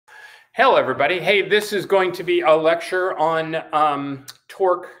Hello, everybody. Hey, this is going to be a lecture on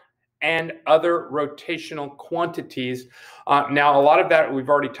torque and other rotational quantities. Now, a lot of that we've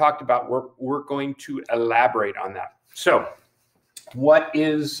already talked about. We're going to elaborate on that. So, what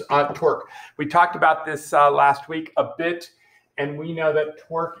is torque? We talked about this last week a bit, and we know that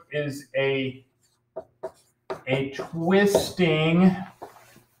torque is a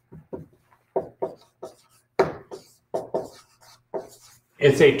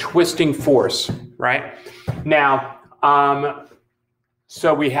twisting force, right? Now,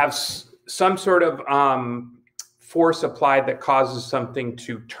 so we have some sort of force applied that causes something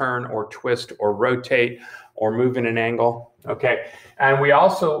to turn or twist or rotate or move in an angle, okay? And we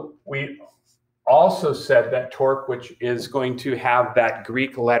also said that torque, which is going to have that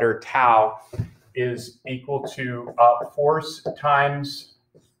Greek letter tau, is equal to force times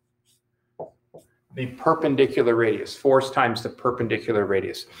the perpendicular radius, force times the perpendicular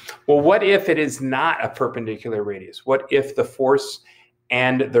radius. Well, what if it is not a perpendicular radius? What if the force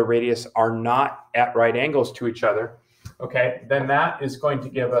and the radius are not at right angles to each other? Okay, then that is going to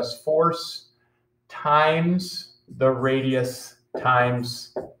give us force times the radius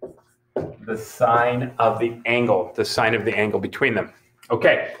times the sine of the angle between them.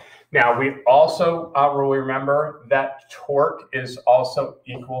 Okay, now we also will remember that torque is also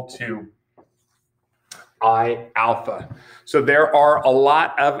equal to I alpha. So there are a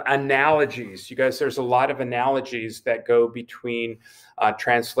lot of analogies. You guys, there's a lot of analogies that go between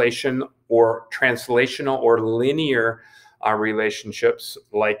translational or linear relationships,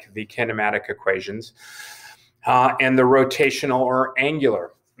 like the kinematic equations, and the rotational or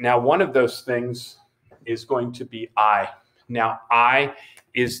angular. Now, one of those things is going to be I. Now, I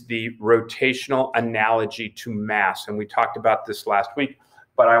is the rotational analogy to mass, and we talked about this last week,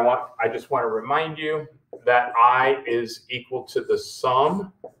 but I just want to remind you that I is equal to the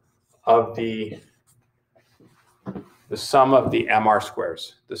sum of the MR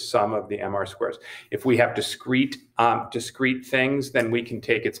squares, If we have discrete things, then we can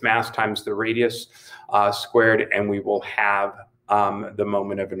take its mass times the radius squared, and we will have the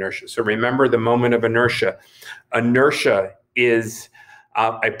moment of inertia. So remember the moment of inertia. Inertia is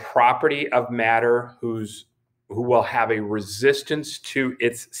a property of matter who will have a resistance to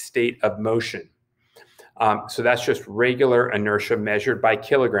its state of motion. So that's just regular inertia measured by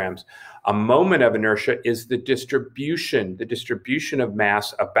kilograms. A moment of inertia is the distribution of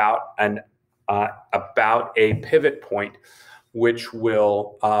mass about a pivot point, which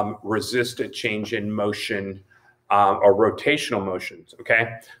will resist a change in motion or rotational motions.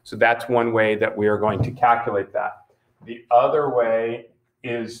 Okay, so that's one way that we are going to calculate that. The other way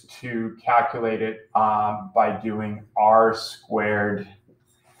is to calculate it by doing r squared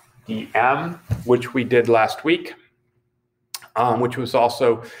dm, which we did last week, which was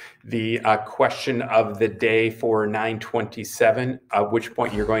also the question of the day for 927, at which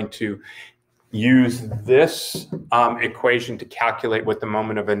point you're going to use this equation to calculate what the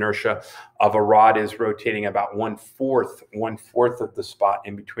moment of inertia of a rod is rotating about one fourth of the spot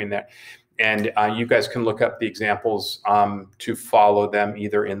in between there. And you guys can look up the examples to follow them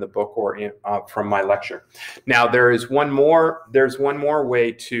either in the book or from my lecture. Now there's one more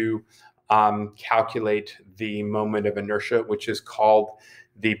way to calculate the moment of inertia, which is called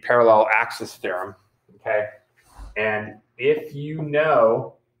the parallel axis theorem. Okay, and if you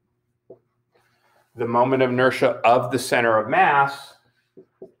know the moment of inertia of the center of mass,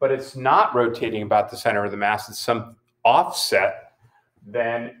 but it's not rotating about the center of the mass, it's some offset,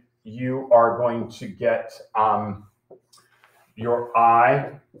 then you are going to get your I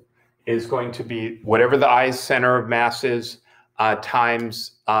is going to be whatever the I's center of mass is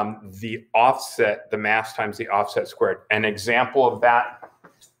times the offset, the mass times the offset squared. An example of that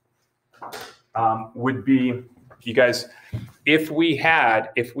would be, you guys, if we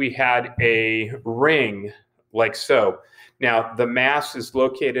had a ring like so. Now the mass is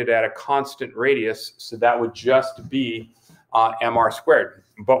located at a constant radius, so that would just be mr squared.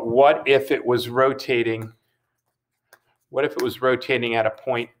 But what if it was rotating? What if it was rotating at a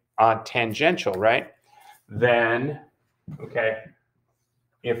point tangential, right? Then, okay,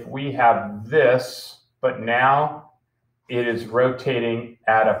 if we have this, but now it is rotating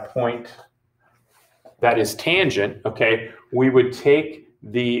at a point that is tangent, okay, we would take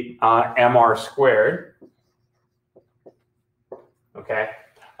the mr squared, okay,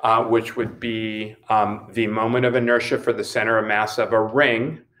 which would be the moment of inertia for the center of mass of a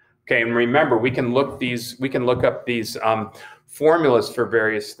ring. Okay, and remember, we can look up these formulas for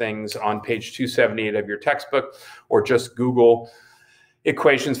various things on page 278 of your textbook, or just Google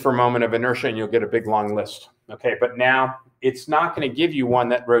equations for moment of inertia, and you'll get a big long list. Okay, but now it's not going to give you one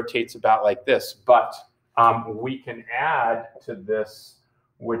that rotates about like this, but we can add to this,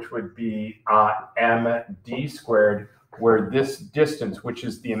 which would be md squared, where this distance, which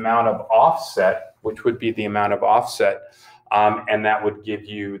is the amount of offset, which would be the amount of offset, and that would give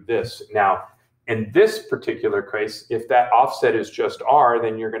you this. Now, in this particular case, if that offset is just r,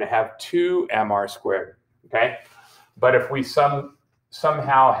 then you're going to have 2 mr squared, okay? But if we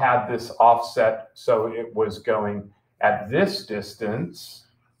somehow had this offset so it was going at this distance,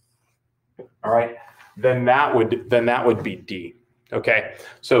 all right, then that would be d. Okay,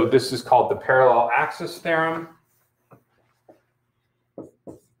 so this is called the parallel axis theorem.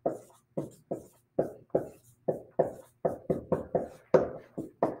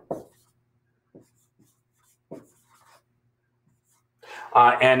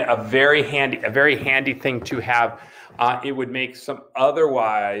 And a very handy thing to have. It would make some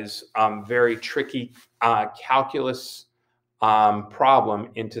otherwise very tricky calculus problem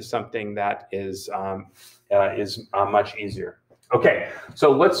into something that is much easier. Okay,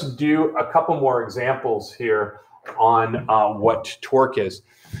 so let's do a couple more examples here on what torque is.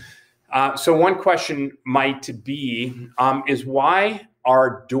 So one question might be, is why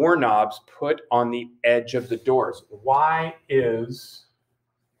are doorknobs put on the edge of the doors? Why is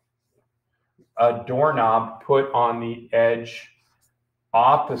a doorknob put on the edge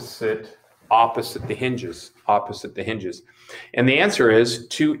opposite the hinges, And the answer is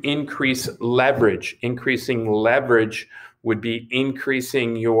to increase leverage. Increasing leverage would be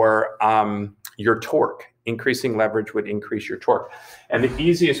increasing your torque. Increasing leverage would increase your torque. And the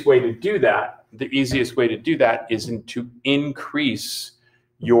easiest way to do that, is to increase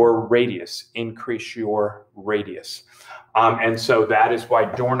your radius, And so that is why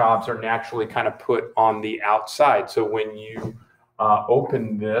doorknobs are naturally kind of put on the outside. So when you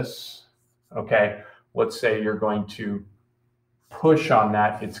open this, okay, let's say you're going to push on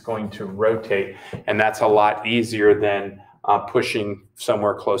that, it's going to rotate. And that's a lot easier than pushing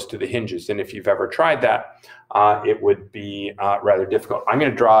somewhere close to the hinges. And if you've ever tried that, it would be rather difficult. I'm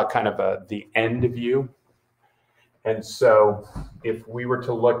going to draw kind of the end view. And so if we were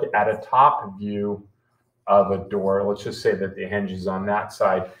to look at a top view of a door, let's just say that the hinge is on that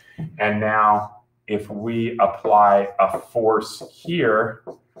side. And now if we apply a force here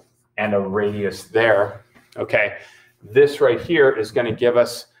and a radius there, okay, this right here is going to give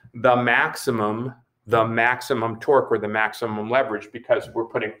us the maximum torque or the maximum leverage, because we're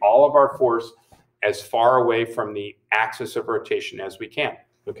putting all of our force as far away from the axis of rotation as we can,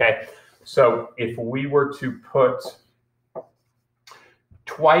 okay? So if we were to put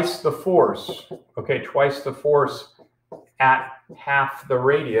twice the force at half the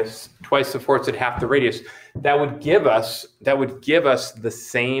radius, that would give us the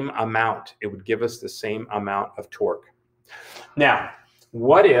same amount. It would give us the same amount of torque. Now,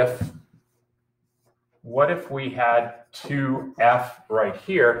 what if we had 2F right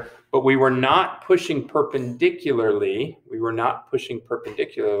here, but we were not pushing perpendicularly? We were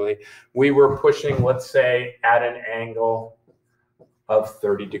pushing, let's say, at an angle of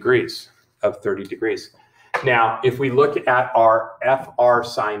 30 degrees. Now, if we look at our FR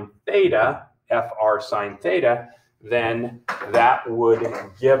sine theta, then that would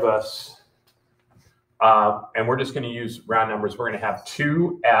give us, and we're just going to use round numbers. We're going to have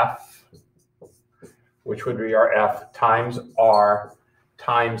 2F, which would be our F, times R,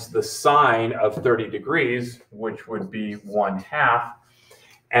 times the sine of 30 degrees, which would be 1/2.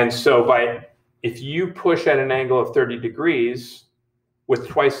 And so if you push at an angle of 30 degrees with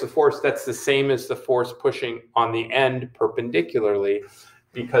twice the force, that's the same as the force pushing on the end perpendicularly,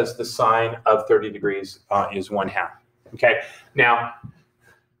 because the sine of 30 degrees is 1/2. Okay, now,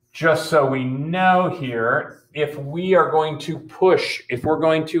 just so we know here, if we are going to push, if we're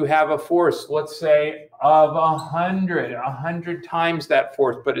going to have a force, let's say of 100 times that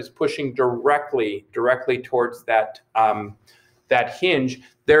force, but it's pushing directly towards that hinge,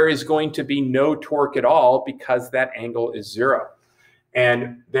 there is going to be no torque at all, because that angle is 0.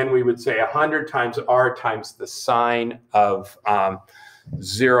 And then we would say 100 times R times the sine of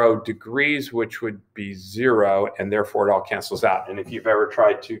 0 degrees, which would be 0, and therefore it all cancels out. And if you've ever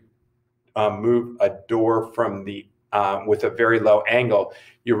tried to move a door from the with a very low angle,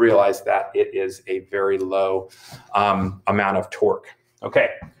 you realize that it is a very low amount of torque.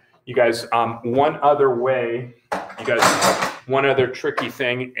 Okay, you guys, one other tricky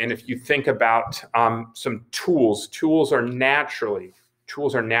thing, and if you think about some tools are naturally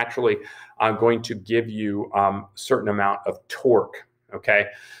going to give you a certain amount of torque. Okay,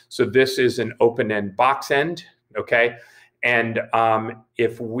 so this is an open-end box end. Okay, and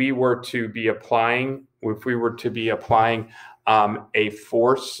if we were to be applying to be applying a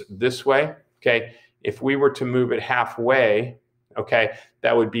force this way, okay, if we were to move it halfway, okay,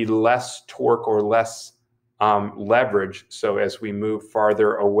 that would be less torque or less leverage. So as we move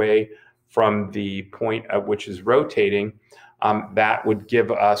farther away from the point at which is rotating, that would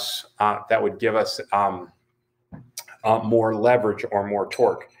give us more leverage or more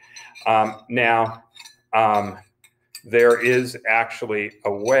torque. Now, there is actually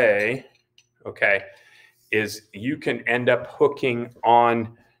a way, okay, is you can end up hooking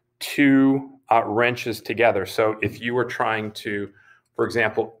on two wrenches together. So if you were trying to, for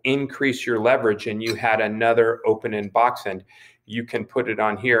example, increase your leverage and you had another open end box end, you can put it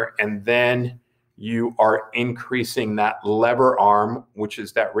on here, and then you are increasing that lever arm, which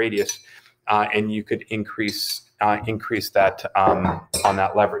is that radius, and you could increase that on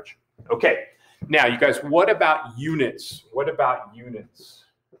that leverage. Okay, now you guys, what about units? What about units?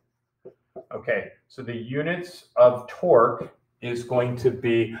 Okay, so the units of torque is going to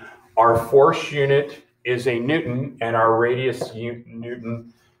be, our force unit is a Newton and our radius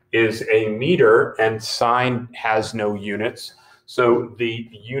Newton is a meter, and sine has no units. So the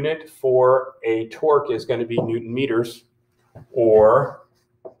unit for a torque is going to be Newton meters or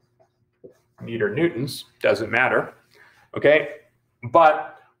meter newtons, doesn't matter. Okay,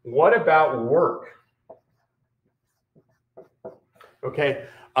 but what about work? Okay,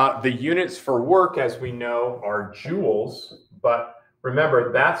 the units for work, as we know, are joules, but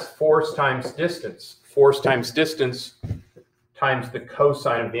remember, that's force times distance. Force times distance times the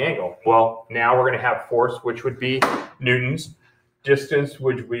cosine of the angle. Well, now we're going to have force, which would be newtons, distance,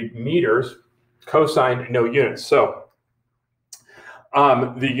 which would be meters, cosine, no units. So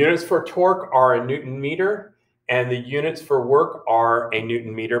the units for torque are a Newton meter, and the units for work are a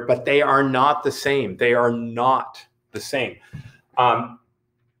Newton meter, but they are not the same. They are not the same.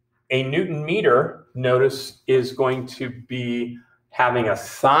 A Newton meter, notice, is going to be having a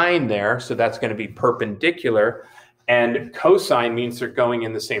sign there, so that's going to be perpendicular, and cosine means they're going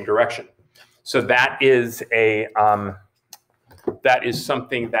in the same direction. So that is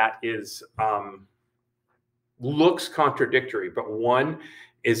something that is looks contradictory, but one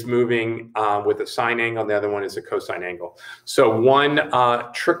is moving with a sine angle, the other one is a cosine angle. So one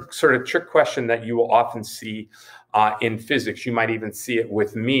trick question that you will often see in physics, you might even see it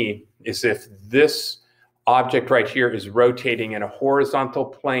with me, is if this object right here is rotating in a horizontal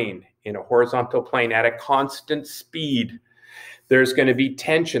plane at a constant speed, there's going to be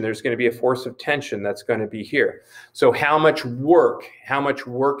tension. There's going to be a force of tension that's going to be here. So how much work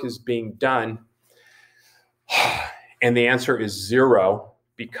is being done? And the answer is 0,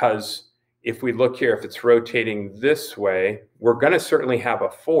 because if we look here, if it's rotating this way, we're going to certainly have a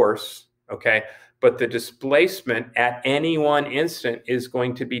force, okay? But the displacement at any one instant is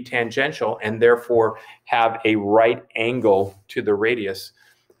going to be tangential and therefore have a right angle to the radius.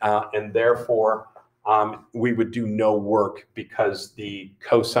 And therefore, we would do no work because the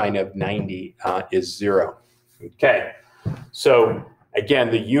cosine of 90 is 0. Okay, so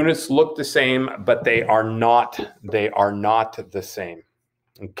again, the units look the same, but they are not the same.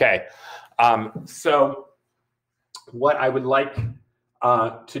 Okay, so what I would like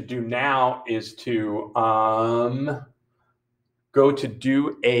to do now is to go to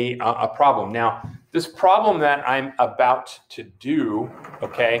do a problem. Now, this problem that I'm about to do,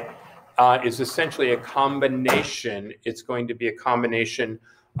 okay, is essentially a combination. It's going to be a combination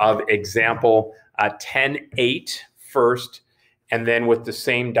of example 10.8 first, and then with the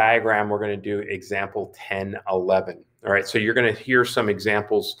same diagram, we're going to do example 10.11. All right, so you're going to hear some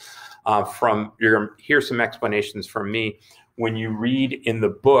examples you're going to hear some explanations from me. When you read in the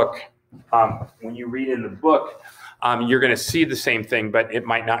book, you're going to see the same thing, but it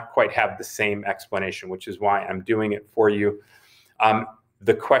might not quite have the same explanation, which is why I'm doing it for you.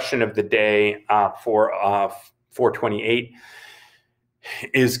 The question of the day for 428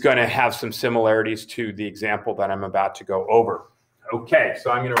 is going to have some similarities to the example that I'm about to go over. Okay,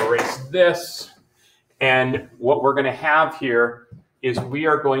 so I'm going to erase this. And what we're going to have here is we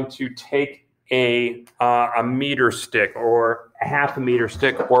are going to take a meter stick or a half a meter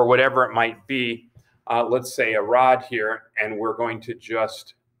stick or whatever it might be, let's say a rod here, and we're going to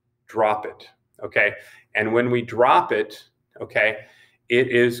just drop it, okay? And when we drop it, okay, it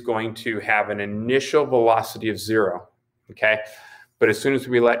is going to have an initial velocity of 0, okay? But as soon as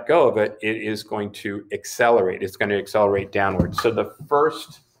we let go of it, it is going to accelerate. It's going to accelerate downward. So the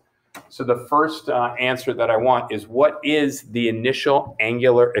first answer that I want is, what is the initial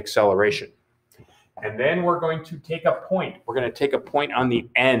angular acceleration? And then we're going to take a point. We're going to take a point on the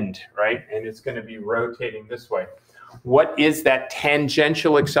end, right? And it's going to be rotating this way. what is that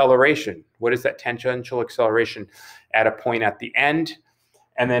tangential acceleration? What is that tangential acceleration at a point at the end?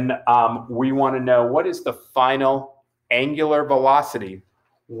 And then we want to know what is the final angular velocity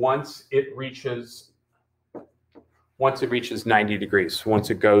once it reaches 90 degrees. Once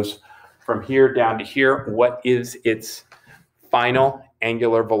it goes from here down to here, what is its final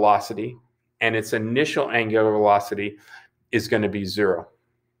angular velocity? And its initial angular velocity is going to be 0.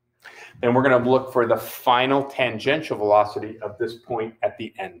 Then we're going to look for the final tangential velocity of this point at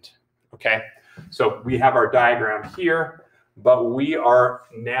the end. Okay, so we have our diagram here, but we are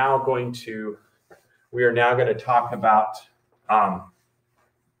now going to talk about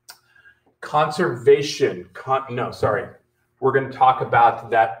conservation. We're going to talk about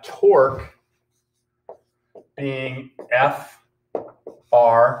that torque being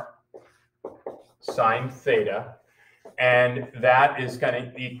F(r) sine theta, and that is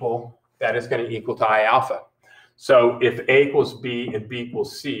going to equal to I alpha. So if A equals B and B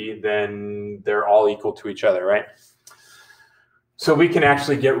equals C, then they're all equal to each other, right? So we can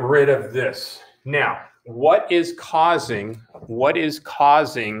actually get rid of this. Now, what is causing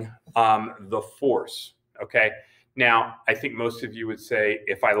the force? Okay. Now, I think most of you would say,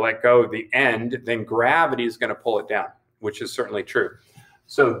 if I let go of the end, then gravity is going to pull it down, which is certainly true.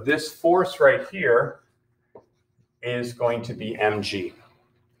 So this force right here is going to be mg.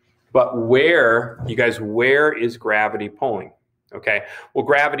 But where is gravity pulling? Okay, well,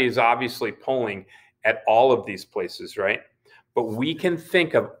 gravity is obviously pulling at all of these places, right? But we can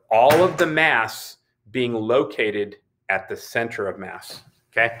think of all of the mass being located at the center of mass.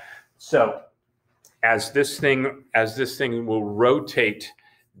 Okay, so as this thing will rotate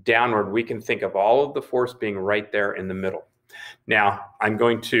downward, we can think of all of the force being right there in the middle. Now, I'm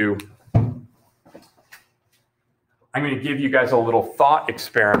going to give you guys a little thought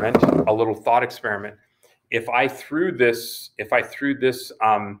experiment. If I threw this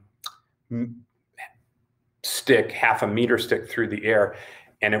stick, half a meter stick, through the air,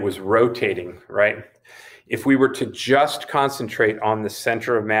 and it was rotating, right? If we were to just concentrate on the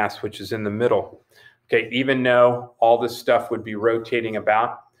center of mass, which is in the middle, okay, even though all this stuff would be rotating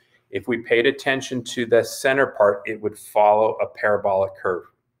about, if we paid attention to the center part, it would follow a parabolic curve,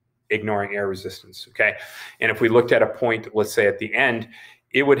 ignoring air resistance, okay? And if we looked at a point, let's say at the end,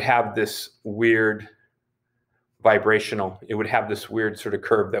 it would have this weird it would have this weird sort of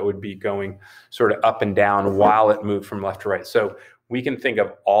curve that would be going sort of up and down while it moved from left to right. So we can think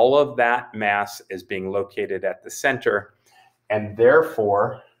of all of that mass as being located at the center, and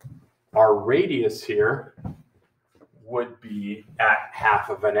therefore our radius here would be at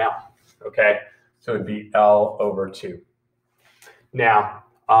half of an L, okay? So it'd be L/2. Now,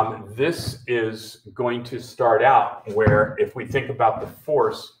 this is going to start out where, if we think about the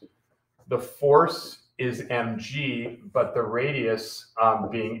force is mg, but the radius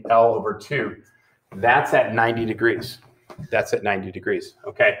being L/2. That's at 90 degrees. That's at 90 degrees,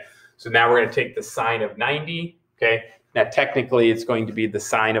 okay? So now we're going to take the sine of 90, okay? Now, technically, it's going to be the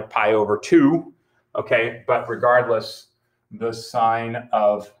sine of pi/2, okay? But regardless, the sine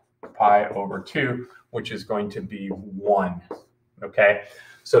of pi/2, which is going to be 1, okay?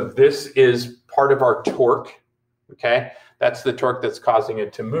 So this is part of our torque, okay? That's the torque that's causing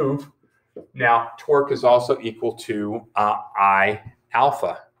it to move. Now, torque is also equal to I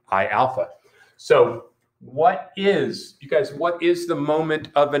alpha. So what is the moment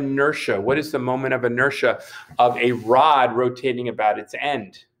of inertia? What is the moment of inertia of a rod rotating about its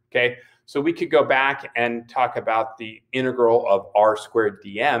end? Okay, so we could go back and talk about the integral of r²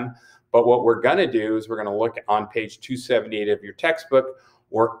 dm, but what we're going to do is we're going to look on page 278 of your textbook,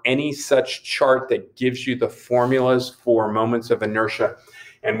 or any such chart that gives you the formulas for moments of inertia.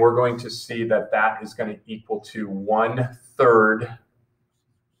 And we're going to see that that is going to equal to 1/3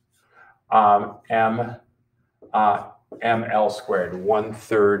 ml squared,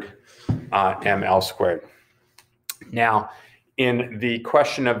 1/3 ml squared. Now, in the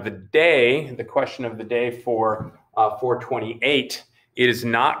question of the day for 428, it is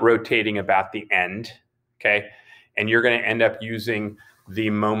not rotating about the end, okay? And you're going to end up using the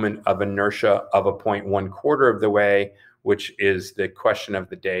moment of inertia of a point 1/4 of the way, which is the question of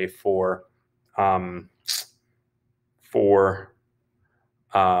the day for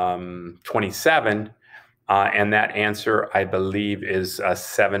 27, and that answer, I believe, is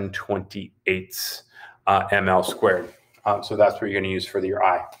 7/28 ml squared. So that's what you're going to use for your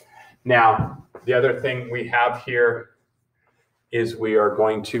I. Now, the other thing we have here is we're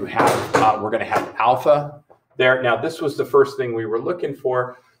going to have alpha there. Now, this was the first thing we were looking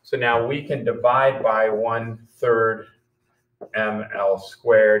for. So now we can divide by 1/3 ml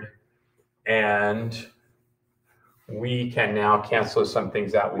squared, and we can now cancel some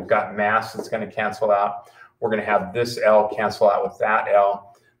things out. We've got mass that's going to cancel out. We're going to have this L cancel out with that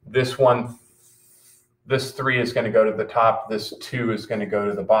L. This one, this 3 is going to go to the top. This 2 is going to go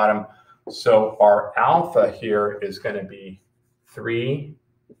to the bottom. So our alpha here is going to be 3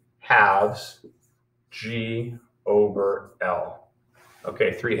 halves G over L.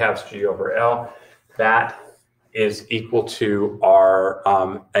 Okay, 3 halves G over L. That is equal to our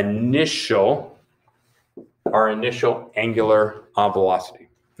initial angular velocity.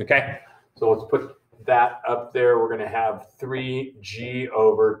 Okay, so let's put that up there. We're going to have 3G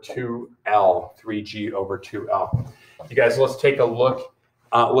over 2L. 3G over 2L. You guys, let's take a look.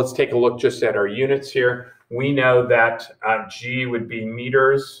 Let's take a look just at our units here. We know that G would be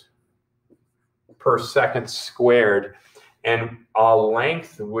meters per second squared, and a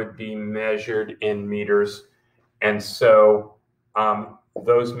length would be measured in meters. And so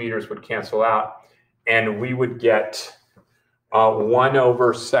those meters would cancel out, and we would get 1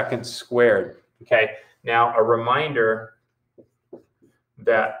 over second squared. Okay, now a reminder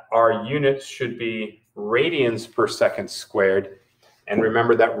that our units should be radians per second squared. And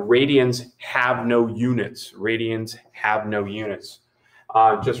remember that radians have no units. Radians have no units.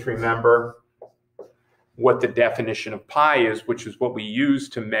 Just remember what the definition of pi is, which is what we use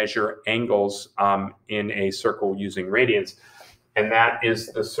to measure angles in a circle using radians. And that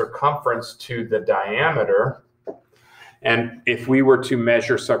is the circumference to the diameter. And if we were to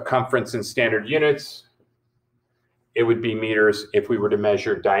measure circumference in standard units, it would be meters. If we were to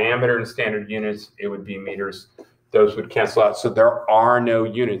measure diameter in standard units, it would be meters. Those would cancel out. So there are no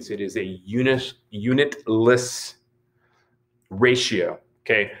units. It is a unitless ratio,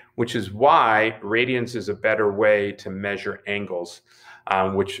 okay? Which is why radians is a better way to measure angles,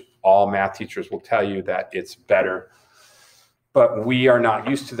 which all math teachers will tell you that it's better. But we are not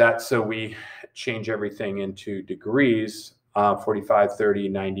used to that, so we change everything into degrees, 45, 30,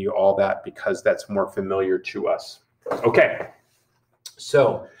 90, all that, because that's more familiar to us. Okay,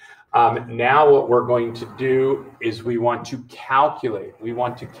 so now what we're going to do is we want to calculate. We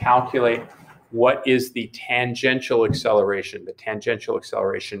want to calculate what is the tangential acceleration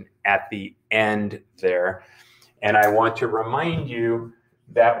at the end there. And I want to remind you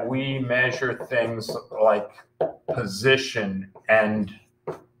that we measure things like position and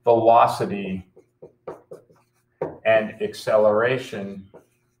velocity and acceleration.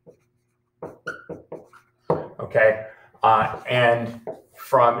 Okay, and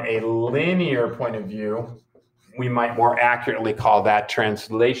from a linear point of view, we might more accurately call that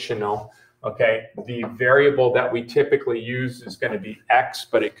translational. Okay, the variable that we typically use is going to be x,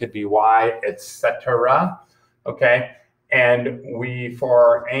 but it could be y, etc. Okay, and we, for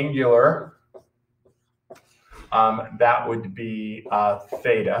our angular, that would be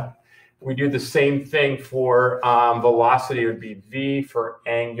theta. We do the same thing for velocity. It would be v. For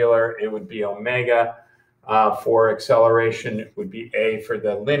angular, it would be omega. For acceleration, it would be a for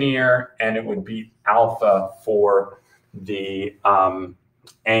the linear, and it would be alpha for the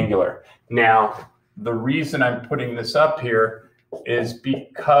angular. Now, the reason I'm putting this up here is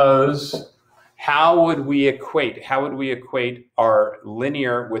because how would we equate our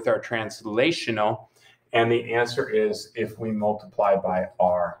linear with our translational? And the answer is if we multiply by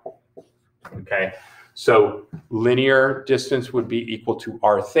r. Okay, so linear distance would be equal to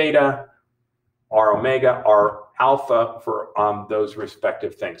r theta, r omega, r alpha for those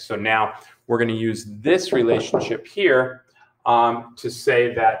respective things. So now we're going to use this relationship here to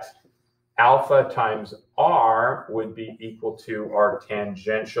say that alpha times r would be equal to our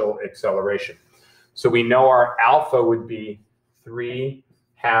tangential acceleration. So we know our alpha would be 3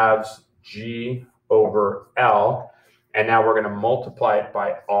 halves g over L, and now we're going to multiply it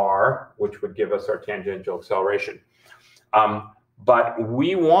by r, which would give us our tangential acceleration. But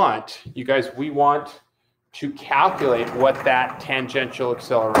we want, you guys, we want to calculate what that tangential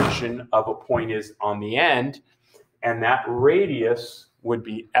acceleration of a point is on the end, and that radius would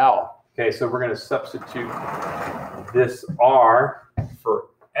be L. Okay, so we're going to substitute this r for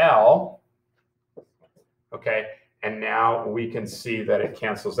L. Okay, and now we can see that it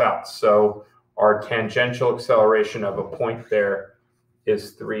cancels out. So our tangential acceleration of a point there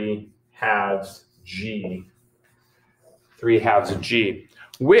is 3 halves g. 3 halves of g,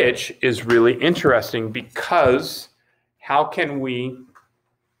 which is really interesting because how can we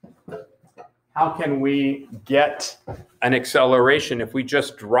get an acceleration if we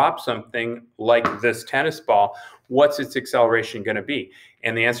just drop something like this tennis ball? What's its acceleration going to be?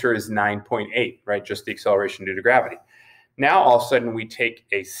 And the answer is 9.8, right? Just the acceleration due to gravity. Now all of a sudden we take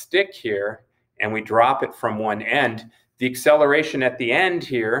a stick here and we drop it from one end. The acceleration at the end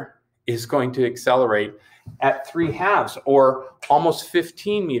here is going to accelerate at 3/2, or almost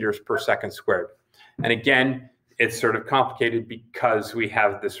 15 meters per second squared. And again, it's sort of complicated because we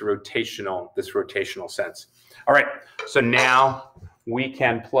have this rotational sense. All right, so now we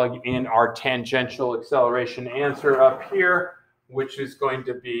can plug in our tangential acceleration answer up here, which is going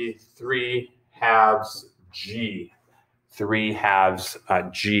to be 3/2 g. 3/2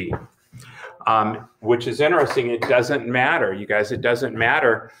 g. Which is interesting. It doesn't matter, you guys. It doesn't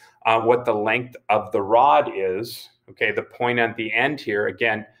matter what the length of the rod is. Okay, the point at the end here,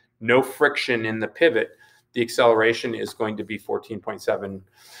 again, no friction in the pivot. The acceleration is going to be 14.7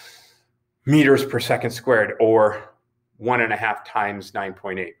 meters per second squared, or 1.5 times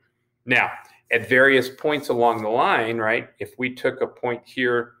 9.8. Now, at various points along the line, right, if we took a point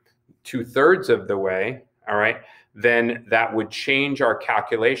here 2/3 of the way, all right, then that would change our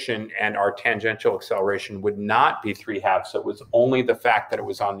calculation, and our tangential acceleration would not be 3/2. So it was only the fact that it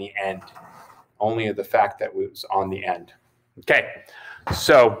was on the end. Only the fact that it was on the end. Okay,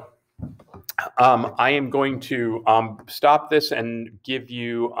 so I am going to stop this and give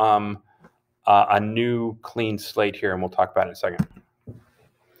you a new clean slate here, and we'll talk about it in a second.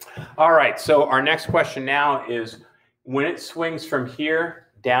 All right, so our next question now is, when it swings from here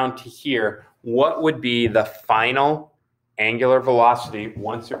down to here, what would be the final angular velocity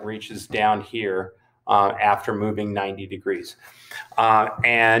once it reaches down here after moving 90 degrees?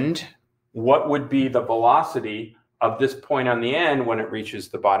 And what would be the velocity of this point on the end when it reaches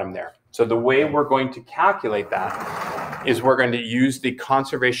the bottom there? So the way we're going to calculate that is we're going to use the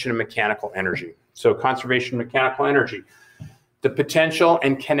conservation of mechanical energy. So conservation of mechanical energy. The potential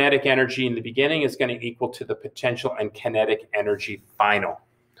and kinetic energy in the beginning is going to equal to the potential and kinetic energy final.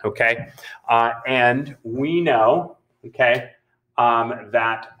 Okay, and we know, okay,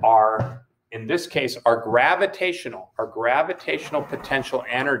 that in this case, our gravitational potential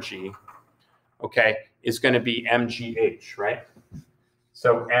energy, okay, is going to be mgh, right?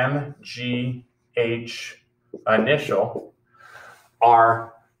 So mgh initial.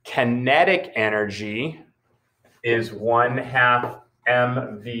 Our kinetic energy is 1/2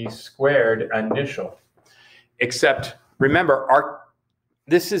 mv squared initial. Except remember,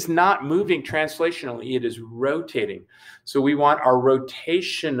 this is not moving translationally, it is rotating. So we want our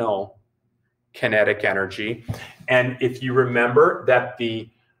rotational kinetic energy. And if you remember that the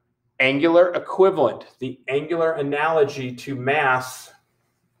angular equivalent, the angular analogy to mass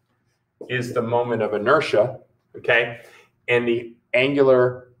is the moment of inertia, okay? And the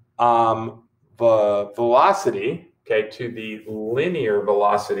angular velocity, okay, to the linear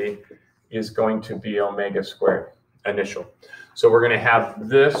velocity is going to be omega squared initial. So we're going to have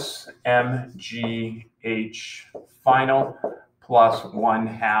this mgh final plus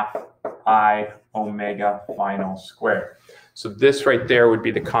 1/2 I omega final squared. So this right there would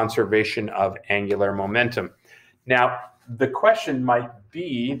be the conservation of angular momentum. Now, the question might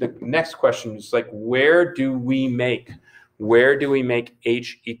be, the next question is like, where do we make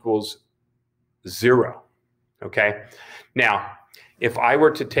h equals 0? Okay. Now, if I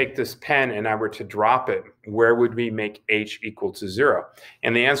were to take this pen and I were to drop it, where would we make h equal to 0?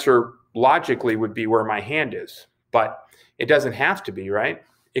 And the answer logically would be where my hand is, but it doesn't have to be, right?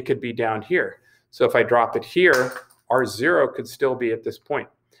 It could be down here. So if I drop it here, our 0 could still be at this point.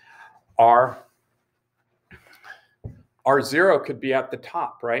 Our 0 could be at the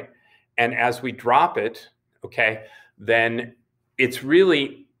top, right? And as we drop it, okay, then it's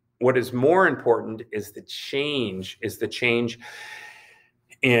really, what is more important is the change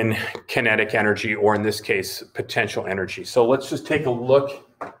in kinetic energy, or in this case, potential energy. So let's just take a look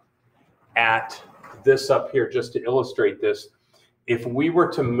at this up here just to illustrate this. If we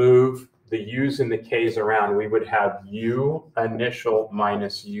were to move the u's and the k's around, we would have u initial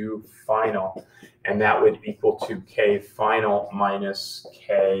minus u final, and that would equal to k final minus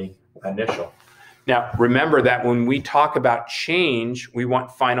k initial. Now, remember that when we talk about change, we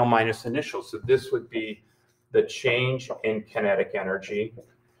want final minus initial. So this would be the change in kinetic energy,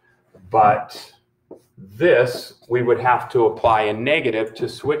 but this, we would have to apply a negative to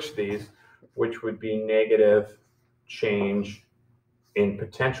switch these, which would be negative change in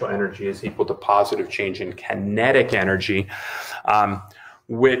potential energy is equal to positive change in kinetic energy,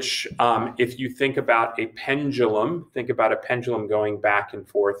 which if you think about a pendulum, going back and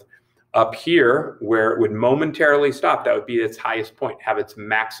forth. Up here, where it would momentarily stop, that would be its highest point, have its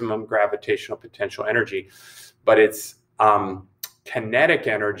maximum gravitational potential energy. But its kinetic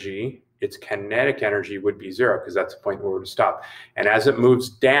energy would be 0, because that's the point where it would stop. And as it moves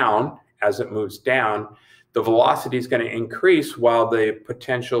down, the velocity is going to increase while the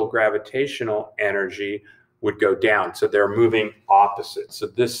potential gravitational energy would go down. So they're moving opposite. So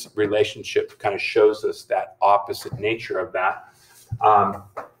this relationship kind of shows us that opposite nature of that.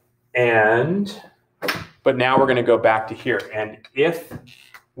 But now we're going to go back to here. And if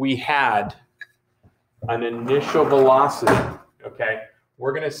we had an initial velocity, okay,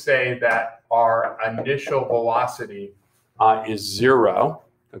 we're going to say that our initial velocity is 0,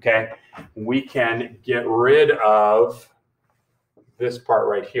 okay? We can get rid of this part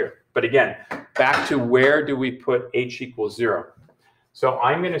right here. But again, back to where do we put h equals 0? So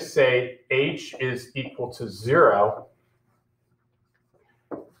I'm going to say h is equal to 0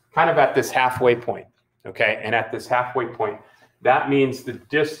 kind of at this halfway point, okay? And at this halfway point, that means the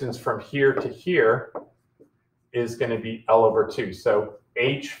distance from here to here is going to be L over 2. So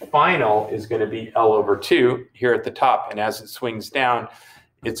h final is going to be L over 2 here at the top. And as it swings down,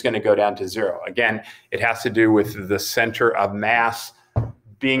 it's going to go down to 0. Again, it has to do with the center of mass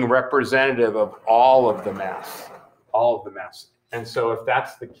being representative of all of the mass, And so if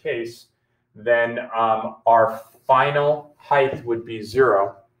that's the case, then our final height would be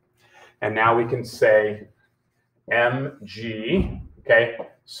 0. And now we can say mg, okay?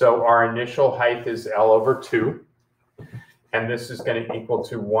 So our initial height is L over 2. And this is going to equal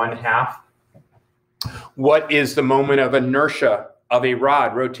to 1/2. What is the moment of inertia of a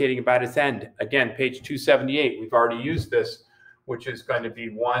rod rotating about its end? Again, page 278, we've already used this, which is going to be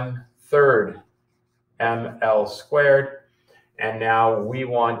 1/3 ml squared. And now we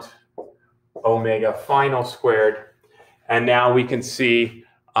want omega final squared. And now we can see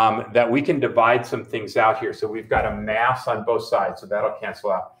that we can divide some things out here. So we've got a mass on both sides, so that'll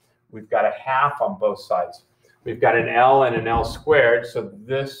cancel out. We've got a half on both sides. We've got an L and an L squared, so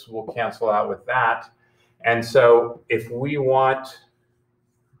this will cancel out with that. And so if we want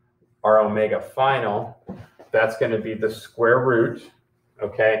our omega final, that's going to be the square root,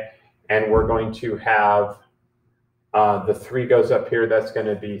 okay? And we're going to have the 3 goes up here. That's going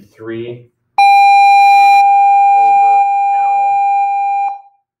to be 3 over L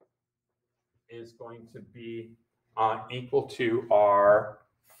is going to be equal to our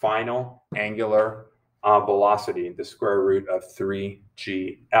final angular velocity, the square root of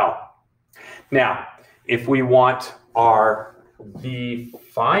 3gl. Now, if we want our v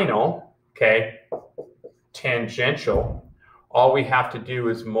final, okay, tangential, all we have to do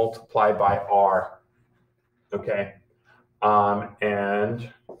is multiply by r, okay?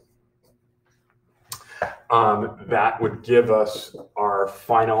 That would give us our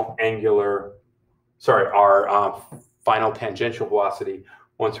final angular, our final tangential velocity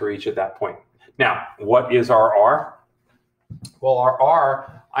once we reach at that point. Now, what is our r? Well, our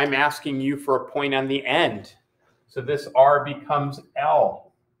r, I'm asking you for a point on the end. So this r becomes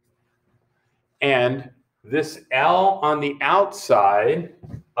L. And this L on the outside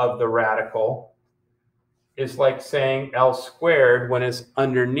of the radical is like saying L squared when it's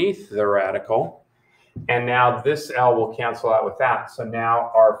underneath the radical. And now this L will cancel out with that. So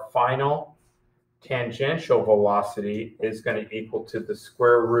now our final tangential velocity is going to equal to the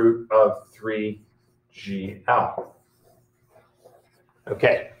square root of 3gl.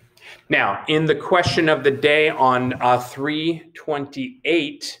 Okay. Now, in the question of the day on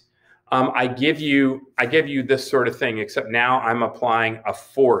 328, I give you this sort of thing, except now I'm applying a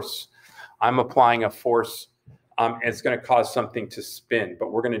force. I'm applying a force, and it's going to cause something to spin,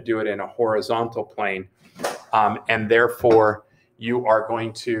 but we're going to do it in a horizontal plane, and therefore you are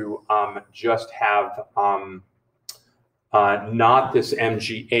going to just have not this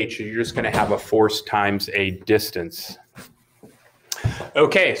mgh. You're just going to have a force times a distance.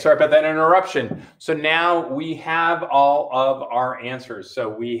 Okay, sorry about that interruption. So now we have all of our answers. So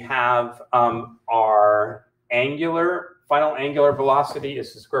we have our final angular velocity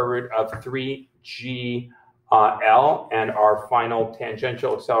is the square root of 3gl, and our final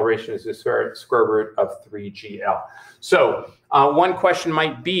tangential acceleration is the square root of 3gl. So one question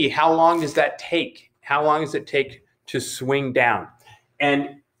might be, how long does that take? How long does it take to swing down?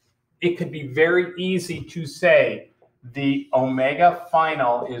 And it could be very easy to say the omega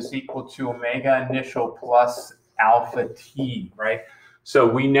final is equal to omega initial plus alpha t, right? So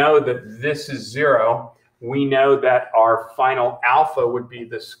we know that this is 0. We know that our final alpha would be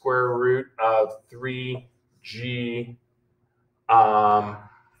the square root of 3g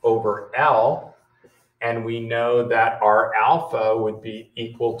over L. And we know that our alpha would be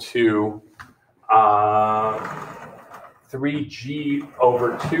equal to 3g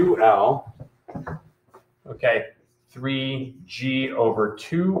over 2L. Okay. 3g over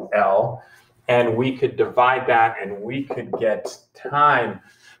 2L, and we could divide that and we could get time,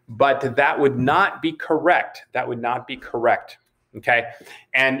 but that would not be correct. That would not be correct. okay?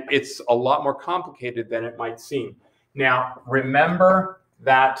 And it's a lot more complicated than it might seem. Now, remember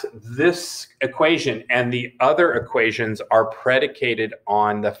that this equation and the other equations are predicated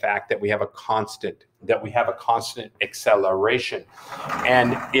on the fact that we have a constant, acceleration.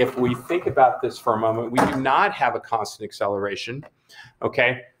 And if we think about this for a moment, we do not have a constant acceleration,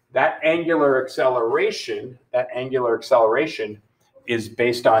 okay? That angular acceleration is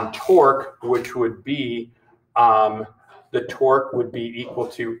based on torque, which would be, the torque would be equal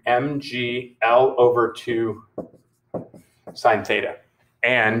to mg L over 2 sine theta.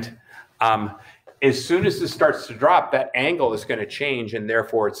 And as soon as this starts to drop, that angle is going to change, and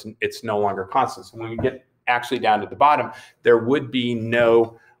therefore it's no longer constant. So when we get actually down to the bottom, there would be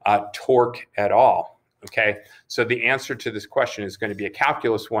no torque at all. Okay, so the answer to this question is going to be a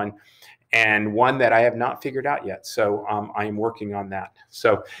calculus one, and one that I have not figured out yet. So I am working on that.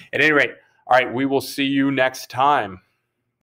 So at any rate, all right, we will see you next time.